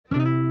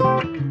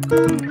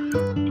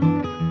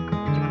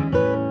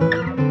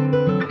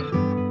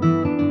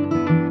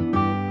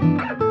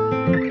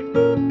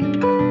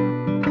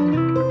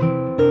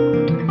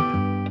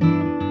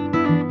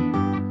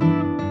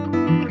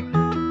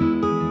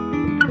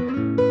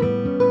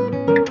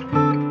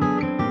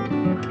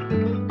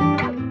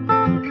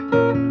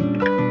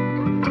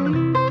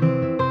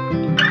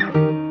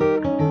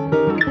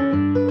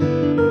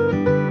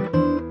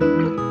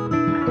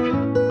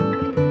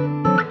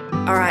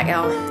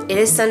It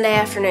is Sunday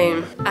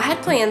afternoon. I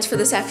had plans for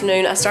this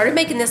afternoon. I started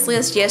making this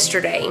list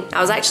yesterday. I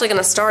was actually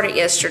gonna start it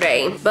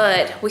yesterday,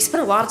 but we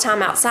spent a lot of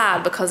time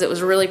outside because it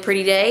was a really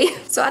pretty day.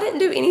 So I didn't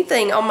do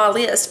anything on my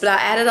list, but I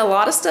added a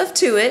lot of stuff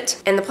to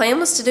it. And the plan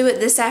was to do it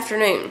this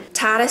afternoon.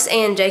 Titus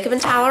and Jacob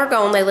and Tyler are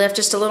gone. They left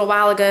just a little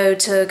while ago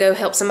to go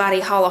help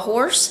somebody haul a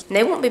horse. And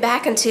they won't be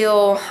back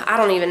until, I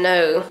don't even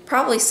know,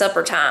 probably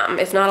supper time.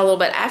 If not a little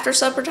bit after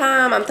supper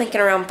time, I'm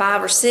thinking around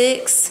 5 or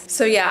 6.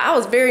 So yeah, I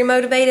was very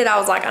motivated. I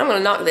was like, I'm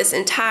gonna knock this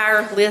entire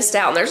list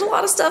out. And there's a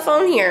lot of stuff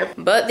on here.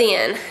 But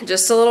then,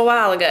 just a little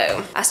while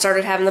ago, I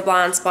started having the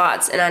blind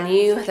spots and I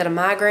knew that a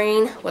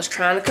migraine was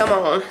trying to come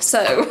on.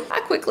 So I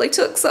quickly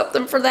took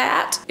something for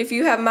that. If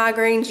you have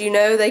migraines, you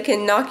know they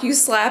can knock you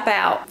slap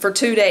out for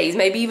 2 days,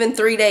 maybe even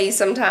 3 days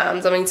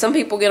sometimes. I mean, some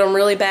people get them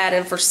really bad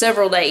and for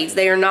several days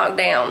they are knocked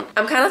down.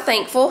 I'm kind of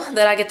thankful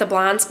that I get the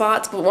blind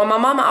spots, but well, my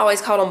mama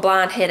always called them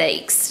blind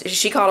headaches.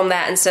 She called them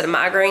that instead of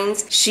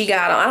migraines. She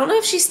got them. I don't know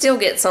if she still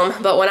gets them,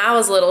 but when I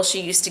was little,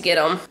 she used to get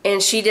them.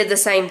 And she did the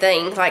same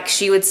thing. Like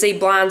she would see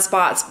blind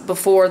spots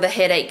before the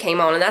headache came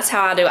on, and that's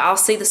how I do. I'll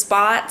see the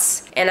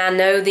spots and I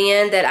know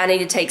then that I need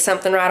to take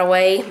something right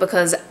away,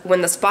 because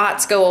when the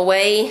spots go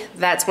away,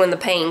 that's when the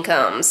pain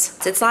comes.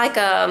 It's like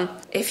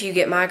if you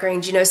get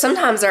migraines, you know,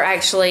 sometimes they're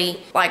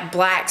actually like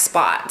black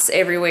spots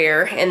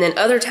everywhere, and then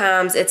other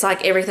times it's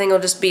like everything will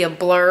just be a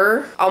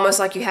blur, almost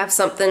like you have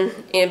something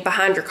in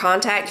behind your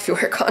contact if you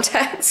wear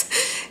contacts.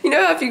 You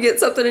know how if you get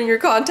something in your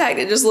contact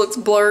it just looks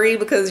blurry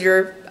because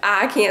your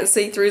eye can't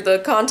see through the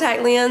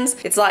contact lens?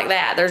 It's like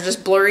that. There's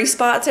just blurry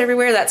spots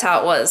everywhere. That's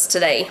how it was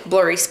today,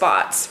 blurry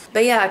spots.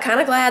 But yeah, kind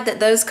of glad that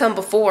those come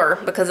before,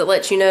 because it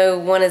lets you know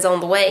one is on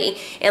the way.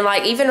 And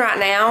like even right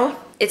now,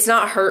 it's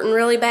not hurting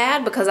really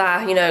bad because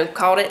I, you know,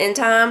 caught it in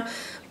time,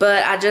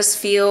 but I just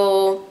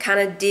feel kind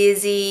of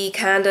dizzy,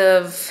 kind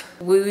of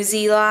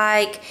woozy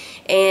like,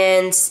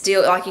 and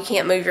still like you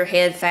can't move your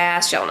head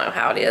fast. Y'all know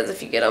how it is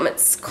if you get them.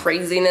 It's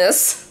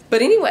craziness.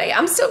 But anyway,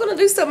 I'm still gonna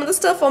do some of the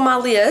stuff on my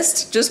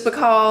list just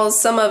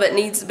because some of it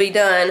needs to be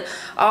done.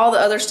 All the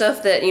other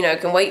stuff that, you know,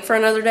 can wait for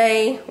another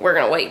day, we're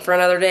gonna wait for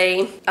another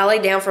day. I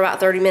laid down for about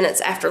 30 minutes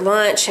after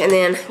lunch and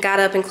then got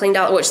up and cleaned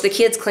out, which the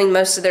kids cleaned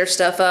most of their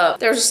stuff up.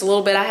 There was just a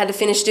little bit I had to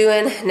finish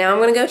doing. Now I'm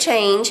gonna go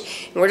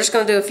change, and we're just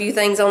gonna do a few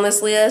things on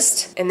this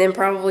list and then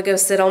probably go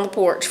sit on the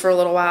porch for a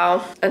little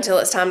while until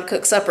it's time to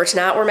cook supper.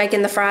 Tonight we're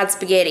making the fried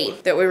spaghetti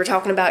that we were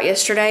talking about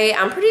yesterday.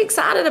 I'm pretty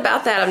excited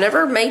about that. I've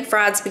never made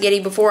fried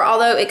spaghetti before,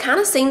 although it kind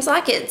of seems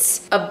like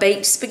it's a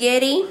baked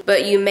spaghetti,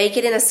 but you make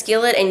it in a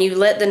skillet and you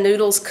let the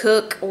noodles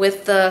cook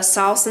with the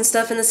sauce and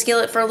stuff in the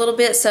skillet for a little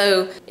bit.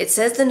 So it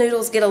says the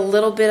noodles get a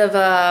little bit of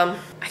a,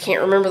 I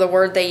can't remember the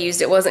word they used.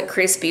 It wasn't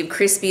crispy.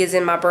 Crispy is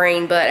in my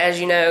brain, but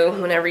as you know,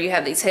 whenever you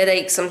have these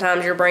headaches,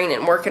 sometimes your brain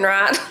isn't working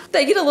right.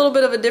 They get a little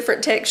bit of a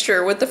different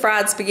texture with the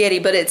fried spaghetti,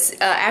 but it's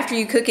after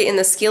you cook it in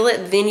the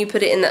skillet, then you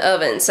put it in the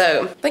oven.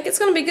 So I think it's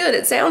gonna be good.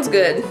 It sounds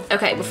good.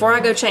 Okay, before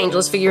I go change,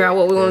 let's figure out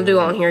what we wanna do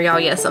on here, y'all.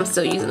 Yes, I'm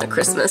still using a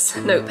Christmas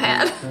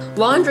notepad.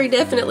 Laundry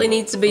definitely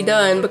needs to be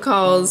done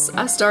because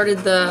I started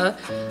the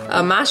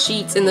my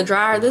sheets in the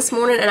dryer this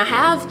morning, and I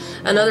have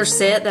another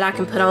set that I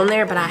can put on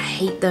there, but I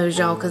hate those,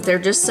 y'all, because they're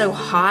just so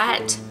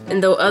hot.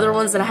 And the other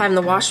ones that I have in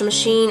the washing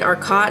machine are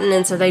cotton,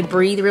 and so they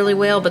breathe really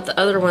well, but the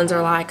other ones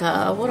are like,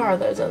 what are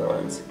those other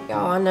ones?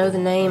 Y'all, I know the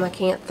name, I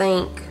can't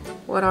think.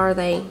 What are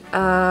they?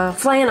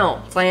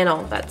 Flannel.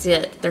 Flannel, that's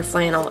it. They're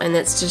flannel, and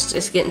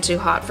it's getting too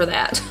hot for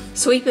that.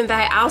 Sweeping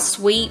back, I'll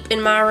sweep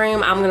in my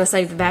room. I'm gonna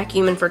save the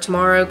vacuuming for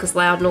tomorrow because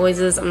loud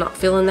noises, I'm not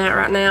feeling that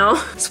right now.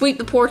 Sweep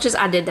the porches,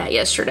 I did that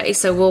yesterday,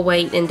 so we'll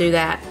wait and do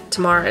that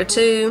tomorrow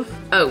too.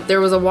 Oh,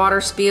 there was a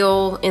water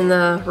spill in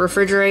the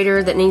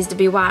refrigerator that needs to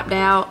be wiped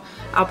out.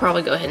 I'll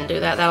probably go ahead and do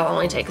that. That'll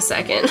only take a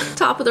second.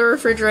 Top of the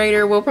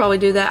refrigerator, we'll probably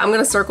do that. I'm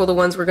gonna circle the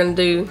ones we're gonna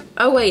do.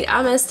 Oh wait,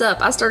 I messed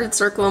up. I started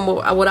circling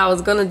what I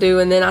was gonna do,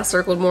 and then I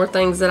circled more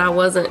things that I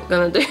wasn't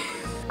gonna do.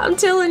 I'm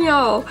telling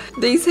y'all,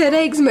 these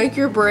headaches make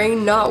your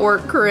brain not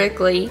work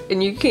correctly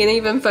and you can't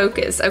even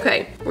focus.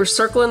 Okay, we're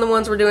circling the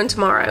ones we're doing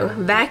tomorrow.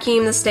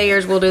 Vacuum the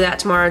stairs, we'll do that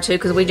tomorrow too,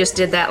 because we just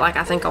did that like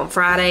I think on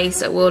Friday,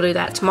 so we'll do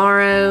that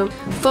tomorrow.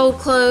 Fold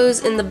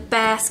clothes in the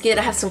basket.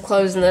 I have some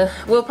clothes in the,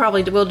 we'll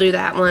do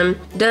that one.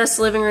 Dust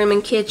living room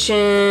and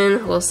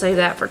kitchen, we'll save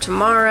that for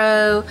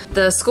tomorrow.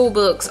 The school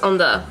books on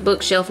the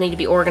bookshelf need to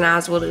be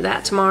organized, we'll do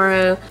that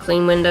tomorrow.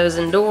 Clean windows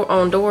and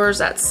doors,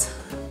 that's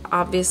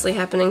obviously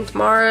happening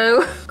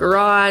tomorrow.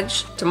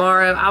 Garage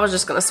tomorrow. I was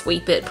just gonna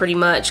sweep it pretty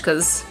much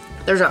because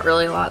There's not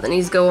really a lot that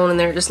needs to go on in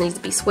there. It just needs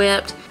to be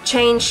swept.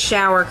 Change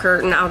shower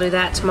curtain. I'll do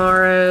that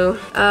tomorrow.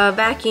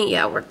 Vacuum.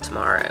 Yeah, work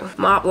tomorrow.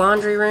 Mop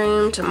laundry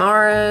room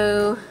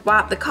tomorrow.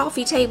 Wipe the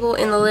coffee table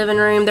in the living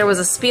room. There was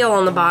a spill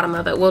on the bottom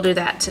of it. We'll do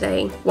that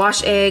today.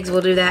 Wash eggs.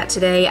 We'll do that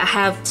today. I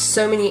have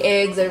so many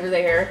eggs over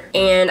there,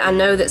 and I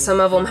know that some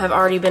of them have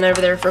already been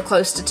over there for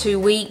close to 2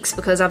 weeks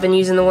because I've been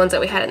using the ones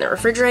that we had in the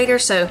refrigerator.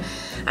 So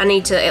I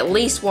need to at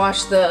least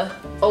wash the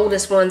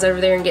oldest ones over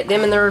there and get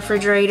them in the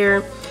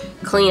refrigerator.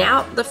 Clean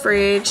out the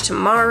fridge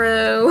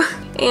tomorrow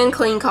and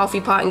clean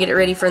coffee pot and get it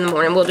ready for in the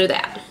morning. We'll do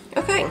that.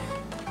 Okay,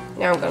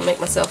 now I'm gonna make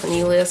myself a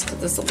new list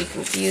because this will be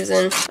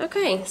confusing.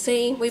 Okay,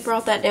 see, we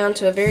brought that down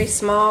to a very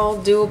small,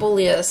 doable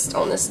list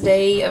on this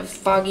day of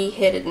foggy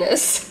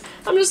headedness.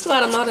 I'm just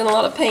glad I'm not in a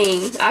lot of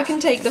pain. I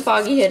can take the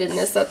foggy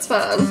headedness, that's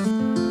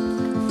fine.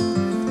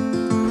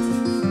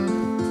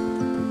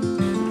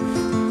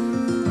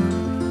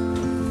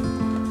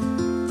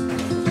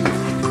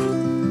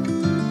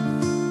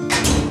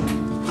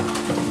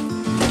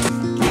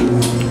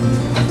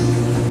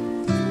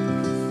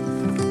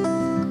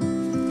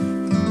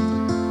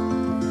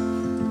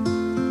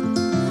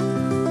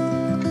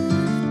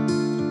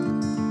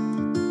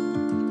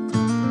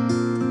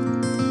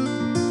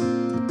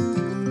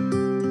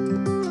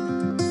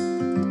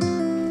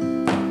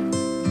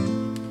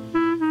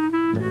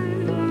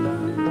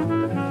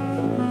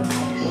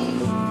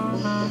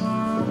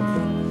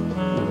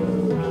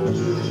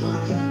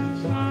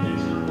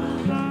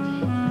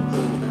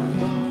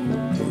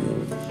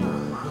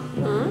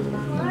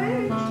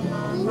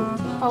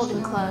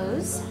 Folding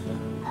clothes.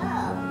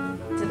 Oh.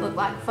 Does it look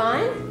like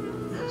fun?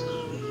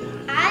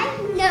 I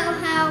know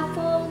how to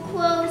fold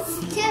clothes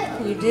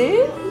too. You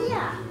do?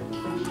 Yeah.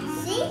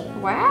 See?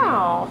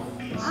 Wow.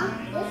 This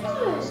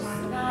one is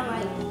not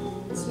like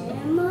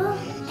pajama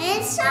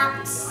and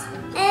socks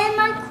and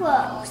my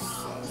clothes.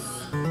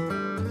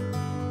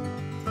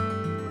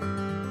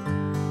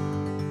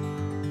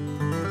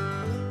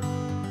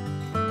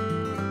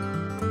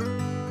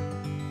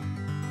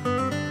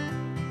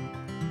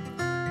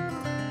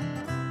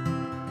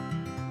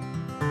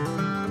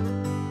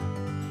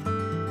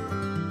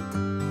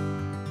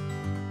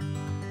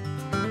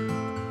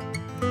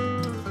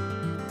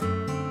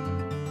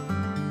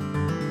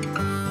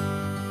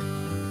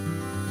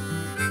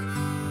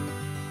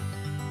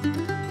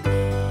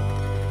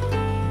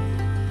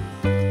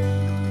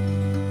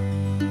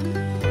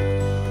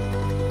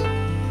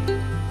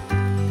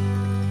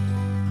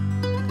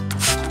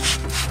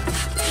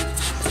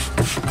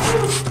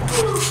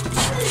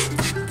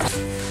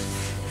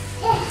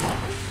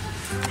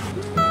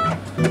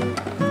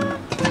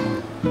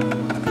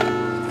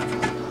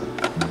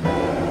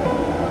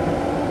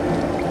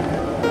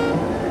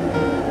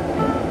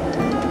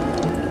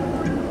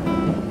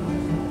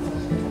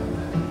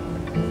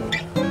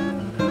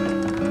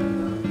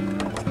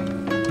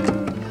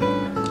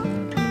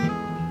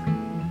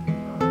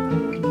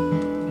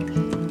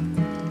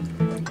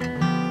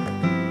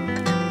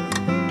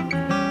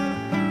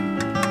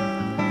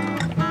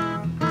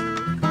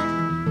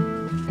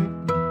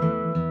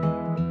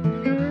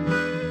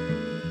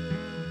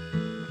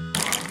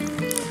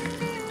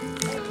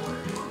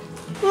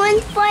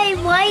 One fly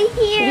right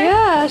here.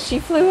 Yeah, she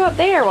flew up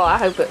there. Well, I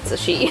hope it's a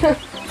she. See,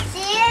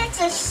 it's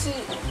a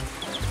sheep.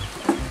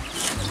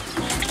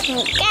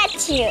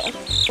 Got you.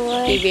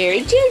 Be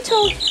very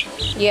gentle.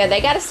 Yeah,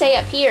 they gotta stay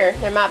up here.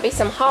 There might be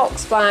some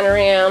hawks flying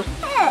around.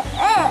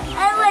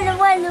 I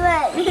wanna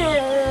run.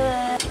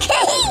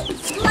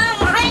 Mom,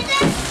 I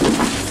just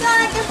saw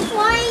the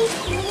flying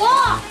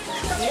walk.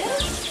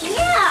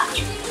 Yeah.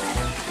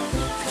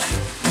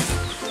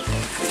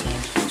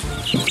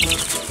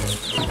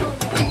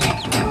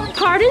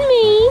 Pardon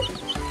me.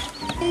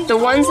 The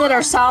ones that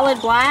are solid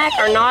black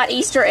are not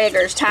Easter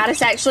eggers.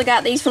 Titus actually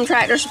got these from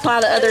Tractor Supply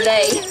the other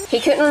day. He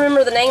couldn't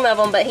remember the name of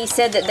them, but he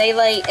said that they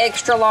lay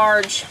extra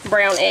large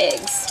brown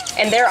eggs.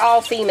 And they're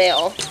all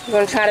female. You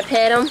wanna try to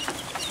pet them?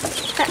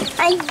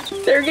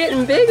 They're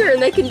getting bigger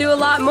and they can do a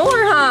lot more,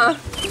 huh?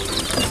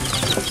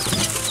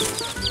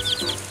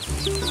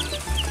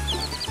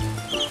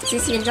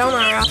 Sissy and Jonah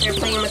are out there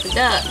playing with the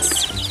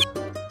ducks.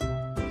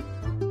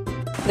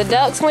 The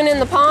ducks went in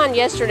the pond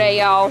yesterday,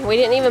 y'all. We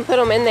didn't even put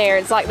them in there.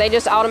 It's like they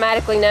just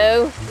automatically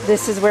know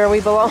this is where we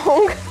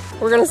belong.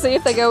 We're gonna see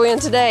if they go in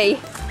today.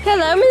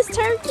 Hello, Miss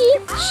Turkey.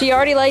 She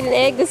already laid an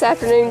egg this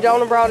afternoon.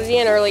 Jonah brought it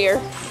in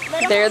earlier.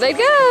 There they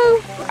go.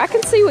 I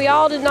can see we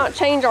all did not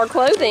change our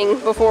clothing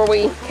before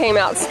we came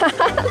outside.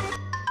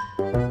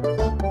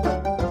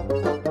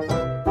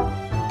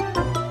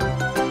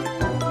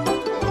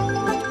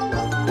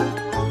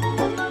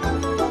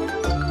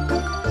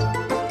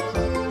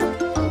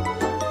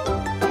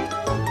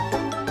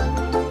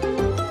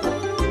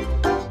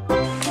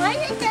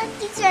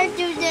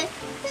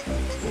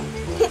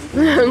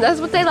 That's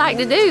what they like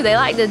to do. They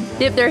like to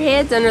dip their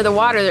heads under the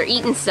water. They're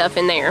eating stuff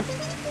in there.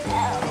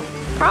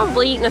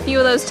 Probably eating a few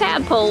of those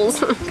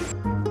tadpoles.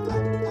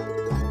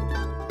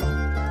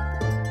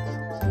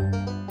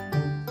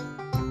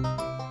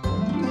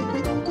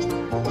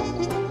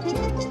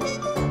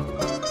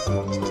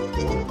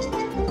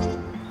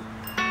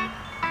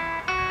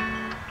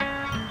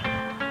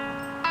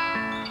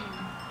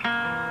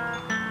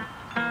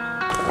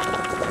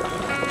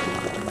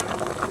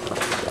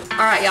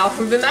 All right, y'all,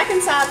 we've been back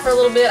inside for a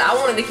little bit. I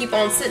wanted to keep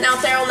on sitting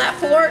out there on that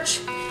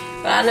porch,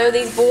 but I know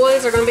these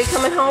boys are gonna be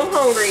coming home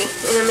hungry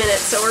in a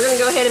minute, so we're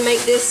gonna go ahead and make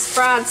this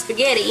fried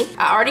spaghetti.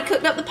 I already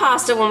cooked up the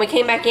pasta. When we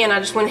came back in, I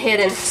just went ahead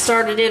and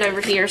started it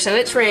over here, so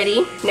it's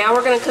ready. Now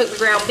we're gonna cook the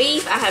ground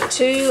beef. I have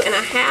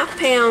 2.5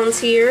 pounds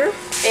here,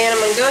 and I'm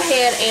gonna go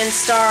ahead and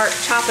start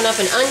chopping up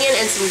an onion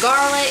and some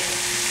garlic.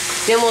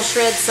 Then we'll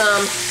shred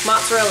some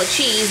mozzarella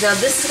cheese. Now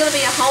this is gonna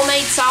be a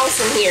homemade sauce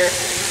in here.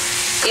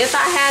 If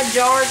I had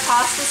jarred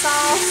pasta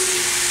sauce,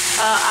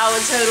 I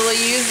would totally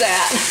use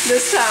that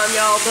this time,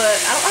 y'all, but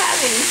I don't have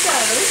any, so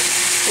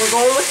we're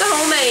going with the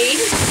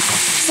homemade.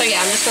 So yeah,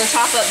 I'm just gonna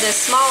chop up this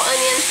small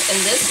onion and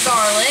this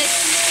garlic,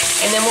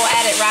 and then we'll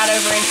add it right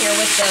over in here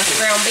with the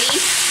ground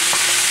beef.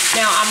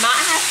 Now, I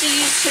might have to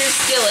use 2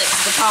 skillets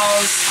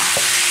because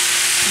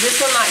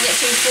this one might get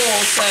too full,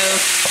 so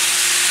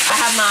I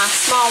have my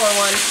smaller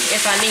one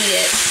if I need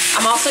it.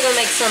 I'm also gonna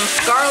make some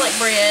garlic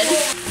bread.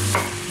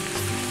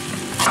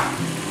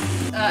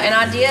 And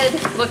I did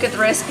look at the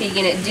recipe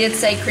and it did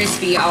say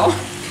crispy, y'all.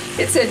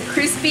 It said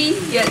crispy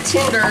yet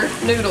tender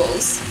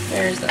noodles.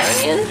 There's the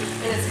onion.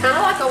 And it's kind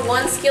of like a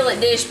 1 skillet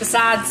dish,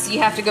 besides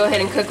you have to go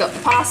ahead and cook up the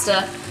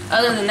pasta.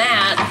 Other than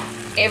that,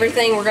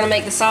 everything we're gonna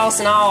make the sauce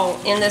and all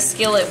in this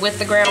skillet with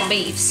the ground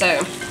beef.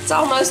 So it's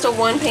almost a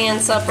 1-pan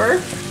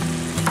supper.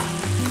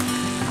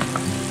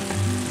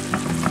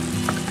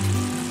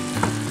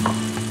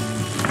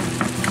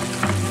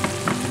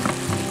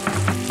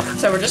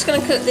 So we're just gonna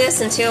cook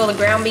this until the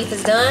ground beef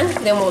is done,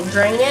 then we'll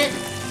drain it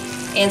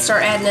and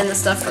start adding in the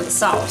stuff for the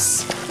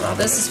sauce. While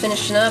this is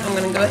finishing up, I'm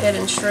gonna go ahead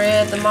and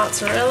shred the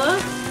mozzarella.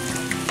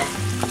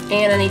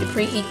 And I need to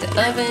preheat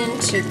the oven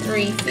to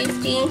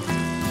 350.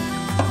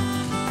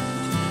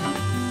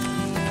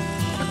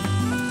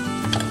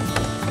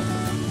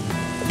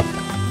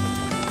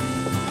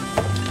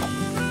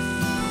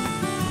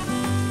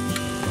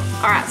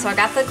 Alright, so I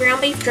got the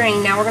ground beef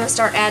drained. Now we're going to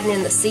start adding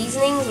in the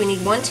seasonings. We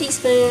need 1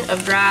 teaspoon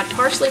of dried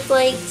parsley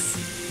flakes,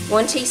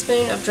 1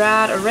 teaspoon of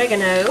dried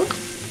oregano,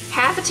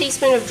 half a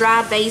teaspoon of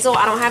dried basil.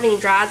 I don't have any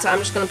dried, so I'm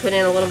just going to put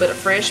in a little bit of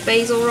fresh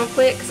basil real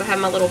quick because I have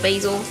my little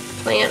basil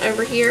plant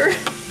over here.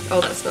 Oh,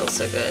 that smells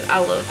so good. I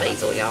love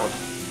basil, y'all.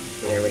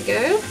 There we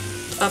go.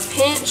 A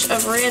pinch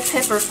of red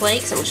pepper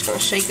flakes. I'm just going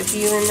to shake a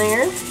few in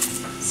there.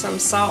 Some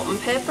salt and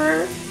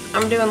pepper.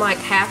 I'm doing like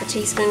half a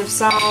teaspoon of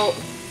salt,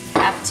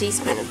 half a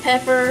teaspoon of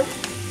pepper,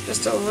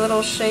 just a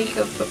little shake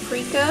of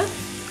paprika.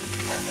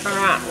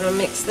 Alright, I'm going to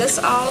mix this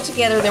all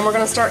together. Then we're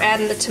going to start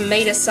adding the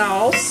tomato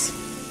sauce.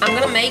 I'm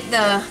going to make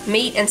the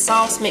meat and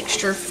sauce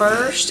mixture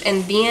first,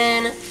 and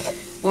then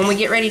when we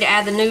get ready to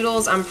add the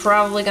noodles, I'm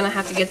probably going to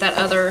have to get that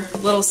other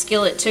little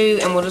skillet too,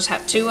 and we'll just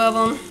have 2 of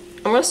them.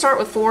 I'm going to start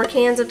with 4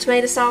 cans of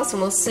tomato sauce,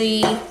 and we'll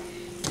see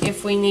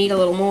if we need a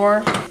little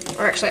more.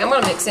 Or actually, I'm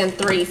going to mix in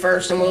 3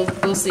 first, and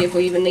we'll see if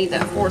we even need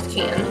that 4th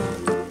can.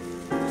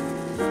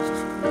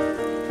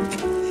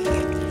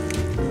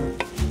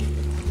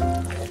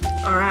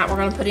 Alright, we're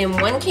going to put in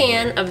 1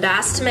 can of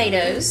diced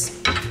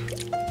tomatoes.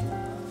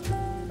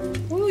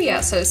 Oh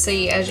yeah, so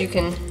see, as you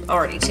can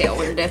already tell,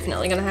 we're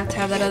definitely going to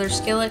have that other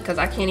skillet because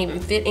I can't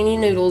even fit any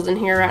noodles in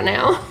here right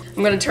now.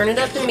 I'm going to turn it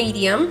up to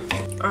medium.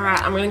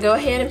 Alright, I'm going to go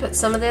ahead and put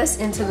some of this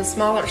into the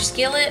smaller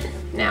skillet.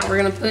 Now we're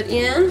going to put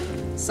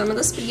in some of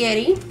the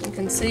spaghetti. You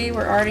can see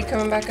we're already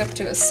coming back up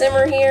to a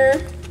simmer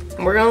here.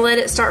 And we're going to let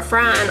it start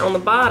frying on the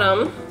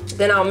bottom.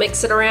 Then I'll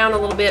mix it around a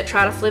little bit,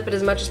 try to flip it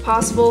as much as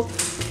possible.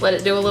 Let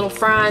it do a little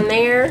frying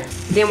there.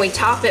 Then we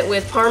top it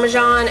with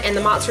Parmesan and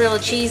the mozzarella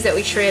cheese that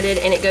we shredded,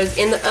 and it goes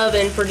in the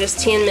oven for just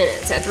 10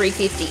 minutes at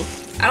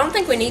 350. I don't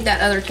think we need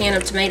that other can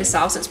of tomato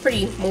sauce. It's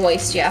pretty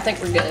moist. Yeah, I think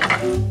we're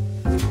good.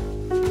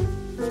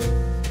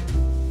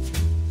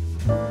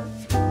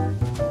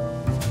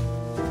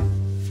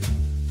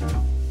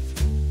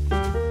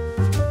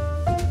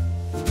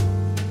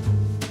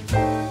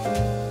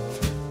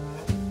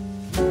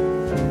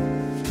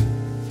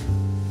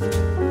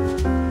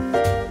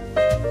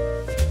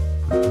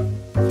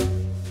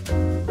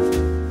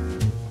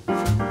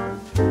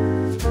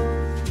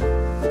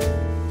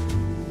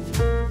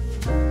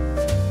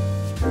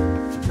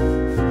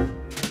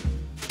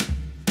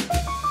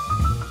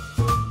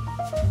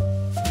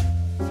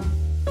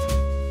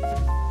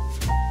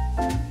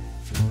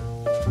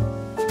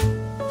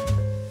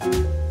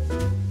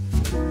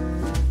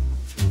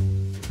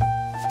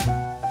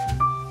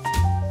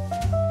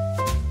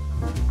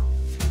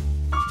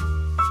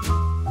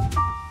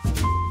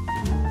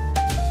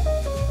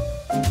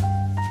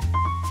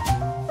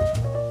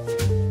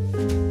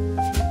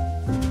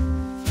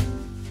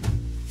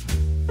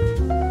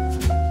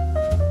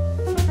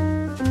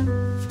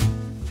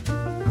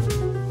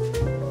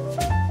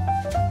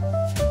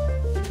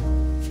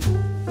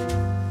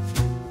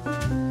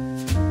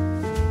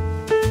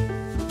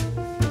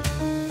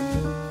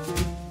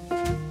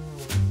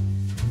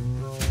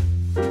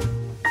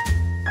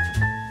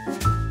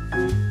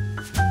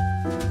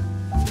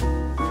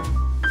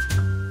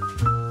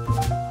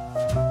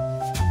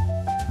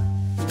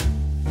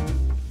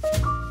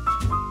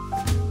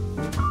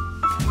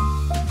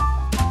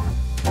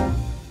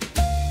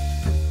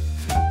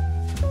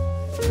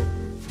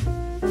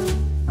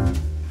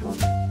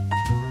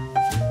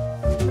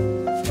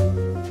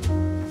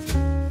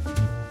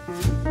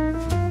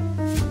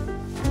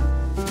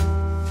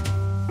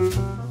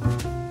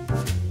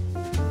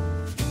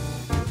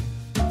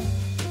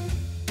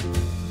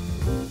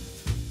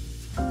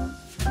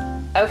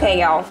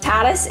 Okay, y'all.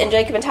 Titus and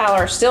Jacob and Tyler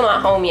are still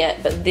not home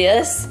yet, but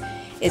this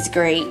is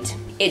great.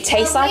 It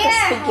tastes like a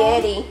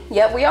spaghetti.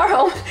 Yep, we are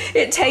home.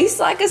 It tastes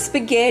like a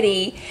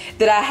spaghetti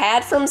that I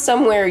had from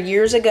somewhere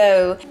years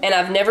ago, and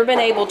I've never been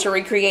able to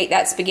recreate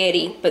that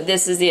spaghetti, but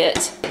this is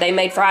it. They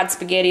made fried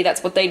spaghetti.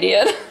 That's what they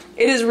did.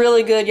 It is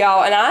really good,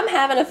 y'all, and I'm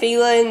having a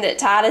feeling that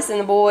Titus and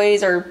the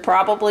boys are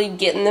probably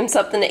getting them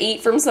something to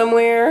eat from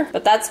somewhere,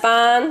 but that's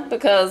fine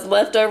because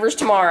leftovers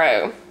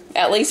tomorrow.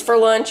 At least for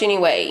lunch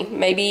anyway.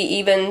 Maybe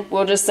even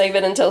we'll just save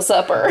it until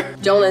supper.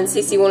 Jonah and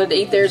Cece wanted to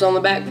eat theirs on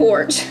the back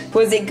porch.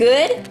 Was it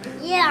good?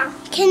 Yeah.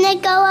 Can I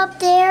go up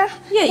there?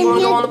 Yeah, you want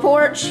to go on the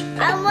porch?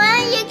 I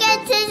want you to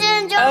get to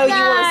the Oh, you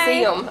want to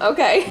see them?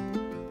 Okay.